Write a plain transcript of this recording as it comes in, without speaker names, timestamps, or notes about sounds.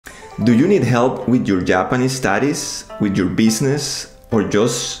Do you need help with your Japanese studies, with your business, or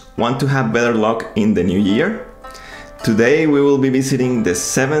just want to have better luck in the new year? Today we will be visiting the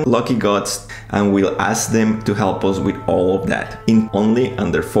 7 lucky gods and we'll ask them to help us with all of that in only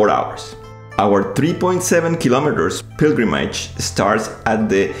under 4 hours. Our 3.7 kilometers pilgrimage starts at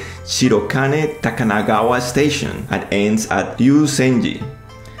the Shirokane Takanagawa station and ends at Ryusenji.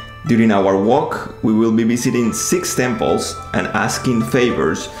 During our walk, we will be visiting 6 temples and asking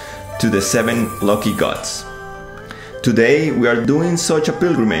favors to the 7 lucky gods. Today we are doing such a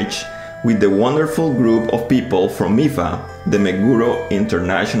pilgrimage with the wonderful group of people from MIFA, the Meguro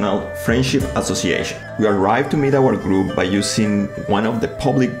International Friendship Association. We arrived to meet our group by using one of the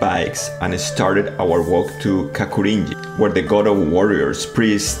public bikes and started our walk to Kakurinji, where the god of warriors,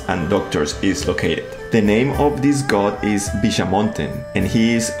 priests and doctors is located. The name of this god is Bishamonten and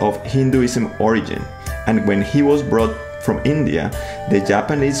he is of Hinduism origin, and when he was brought from India, the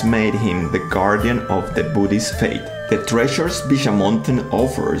Japanese made him the guardian of the Buddhist faith. The treasures Bishamonten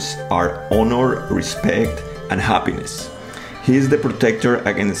offers are honor, respect, and happiness. He is the protector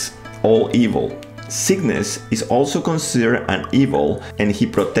against all evil. Sickness is also considered an evil and he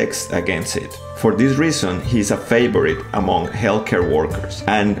protects against it. For this reason, he is a favorite among healthcare workers,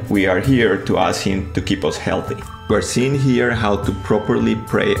 and we are here to ask him to keep us healthy. We are seeing here how to properly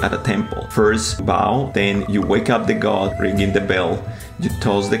pray at a temple. First bow, then you wake up the god, ringing the bell, you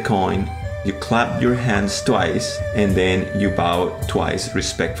toss the coin, you clap your hands twice, and then you bow twice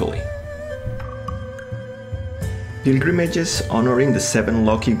respectfully. Pilgrimages honoring the 7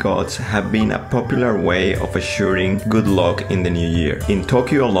 lucky gods have been a popular way of assuring good luck in the new year. In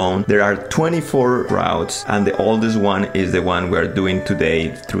Tokyo alone, there are 24 routes, and the oldest one is the one we are doing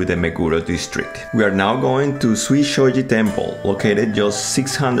today through the Meguro district. We are now going to Zuishoji Temple, located just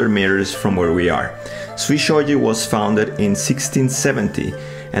 600 meters from where we are. Zuishoji was founded in 1670,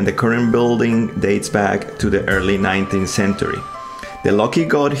 and the current building dates back to the early 19th century. The lucky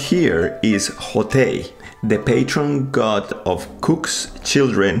god here is Hotei, the patron god of cooks,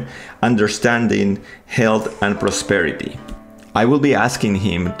 children, understanding, health and prosperity. I will be asking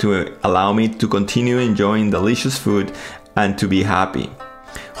him to allow me to continue enjoying delicious food and to be happy.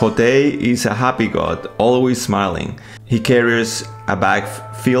 Hotei is a happy god, always smiling. He carries a bag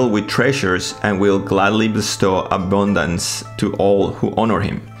filled with treasures and will gladly bestow abundance to all who honor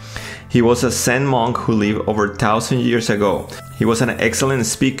him. He was a Zen monk who lived over 1,000 years ago. He was an excellent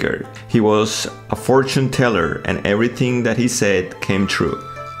speaker. He was a fortune teller and everything that he said came true.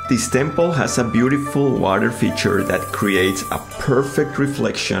 This temple has a beautiful water feature that creates a perfect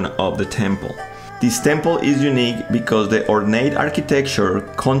reflection of the temple. This temple is unique because the ornate architecture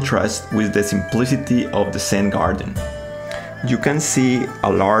contrasts with the simplicity of the Zen garden. You can see a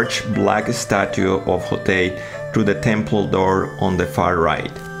large black statue of Hotei through the temple door on the far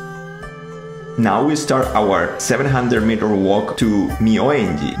right. Now we start our 700-meter walk to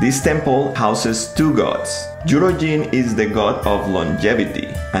Myoenji. This temple houses 2 gods. Jurojin is the god of longevity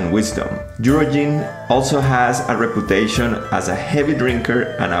and wisdom. Jurojin also has a reputation as a heavy drinker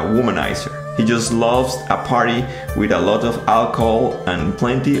and a womanizer. He just loves a party with a lot of alcohol and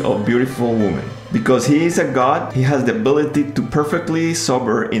plenty of beautiful women. Because he is a god, he has the ability to perfectly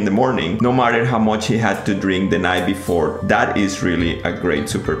sober in the morning, no matter how much he had to drink the night before. That is really a great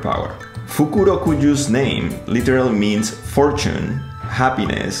superpower. Fukurokuju's name literally means fortune,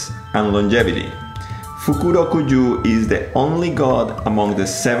 happiness, and longevity. Fukurokuju is the only god among the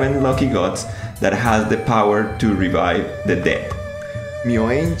 7 lucky gods that has the power to revive the dead.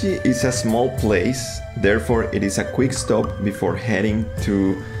 Myoenji is a small place, therefore it is a quick stop before heading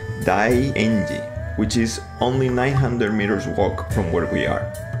to Daienji, which is only 900 meters walk from where we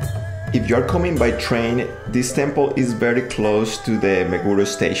are. If you are coming by train, this temple is very close to the Meguro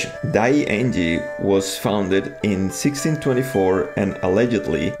station. Daienji was founded in 1624 and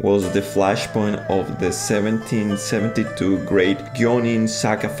allegedly was the flashpoint of the 1772 Great Gyonin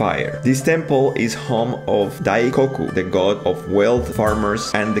Saka fire. This temple is home of Daikoku, the god of wealth,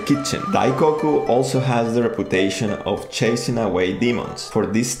 farmers, and the kitchen. Daikoku also has the reputation of chasing away demons. For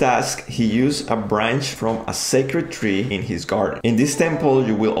this task, he used a branch from a sacred tree in his garden. In this temple,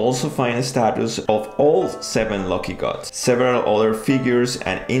 you will also find a status of all 7 lucky gods, several other figures,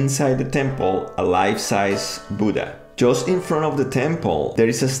 and inside the temple, a life-size Buddha. Just in front of the temple, there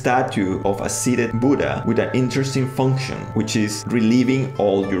is a statue of a seated Buddha with an interesting function, which is relieving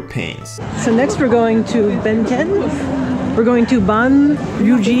all your pains. So next we're going to Benten. We're going to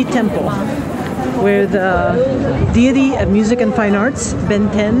Banryuji Temple, where the deity of music and fine arts,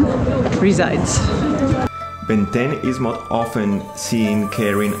 Benten, resides. Benten is most often seen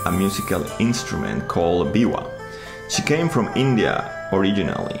carrying a musical instrument called biwa. She came from India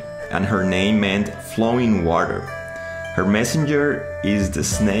originally. and her name meant flowing water. Her messenger is the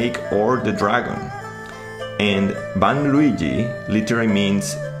snake or the dragon. And Banryuji literally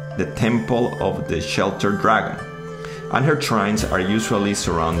means the temple of the sheltered dragon. And her shrines are usually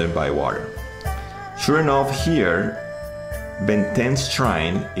surrounded by water. Sure enough, here, Benten's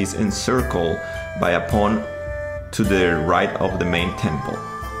shrine is encircled by a pond to the right of the main temple.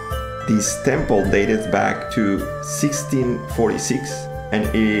 This temple dated back to 1646 and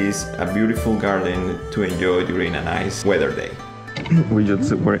it is a beautiful garden to enjoy during a nice weather day. We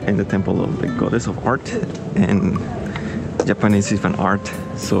just were in the temple of the goddess of art, and Japanese is an art,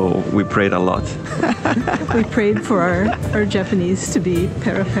 so we prayed a lot. We prayed for our Japanese to be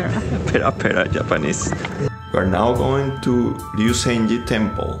pera pera. Pera pera Japanese. We are now going to Ryusenjiand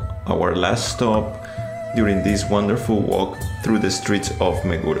Temple, our last stop during this wonderful walk through the streets of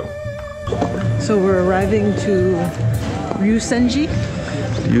Meguro. So we're arriving to Ryusenji.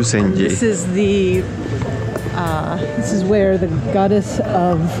 Ryusenji. This is where the goddess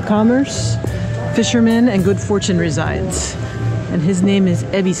of commerce, fishermen, and good fortune resides. And his name is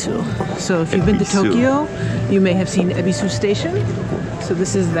Ebisu. So if you've been to Tokyo, you may have seen Ebisu Station. So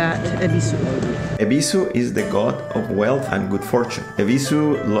this is that Ebisu. Ebisu is the god of wealth and good fortune.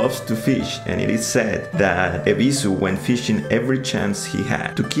 Ebisu loves to fish, and it is said that Ebisu went fishing every chance he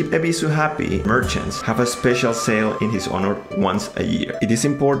had. To keep Ebisu happy, merchants have a special sale in his honor once a year. It is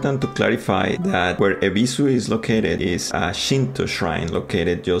important to clarify that where Ebisu is located is a Shinto shrine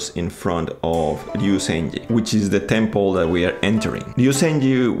located just in front of Ryusenji, which is the temple that we are entering.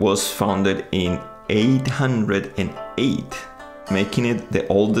 Ryusenji was founded in 808, making it the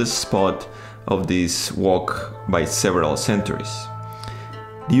oldest spot of this walk by several centuries.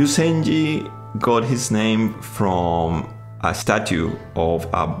 Ryusenji got his name from a statue of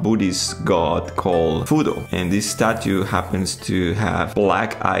a Buddhist god called Fudo, and this statue happens to have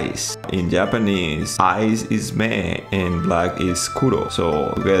black eyes. In Japanese, eyes is me and black is kuro,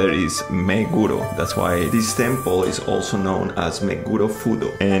 so together is Meguro. That's why this temple is also known as Meguro Fudo,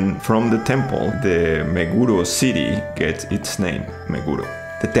 and from the temple the Meguro city gets its name, Meguro.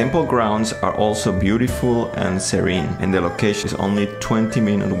 The temple grounds are also beautiful and serene, and the location is only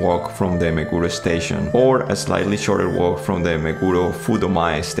 20-minute walk from the Meguro station, or a slightly shorter walk from the Meguro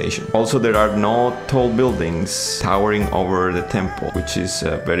Fudomae station. Also, there are no tall buildings towering over the temple, which is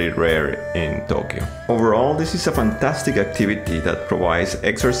very rare in Tokyo. Overall, this is a fantastic activity that provides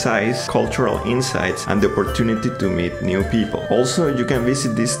exercise, cultural insights, and the opportunity to meet new people. Also, you can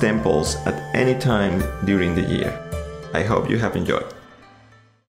visit these temples at any time during the year. I hope you have enjoyed.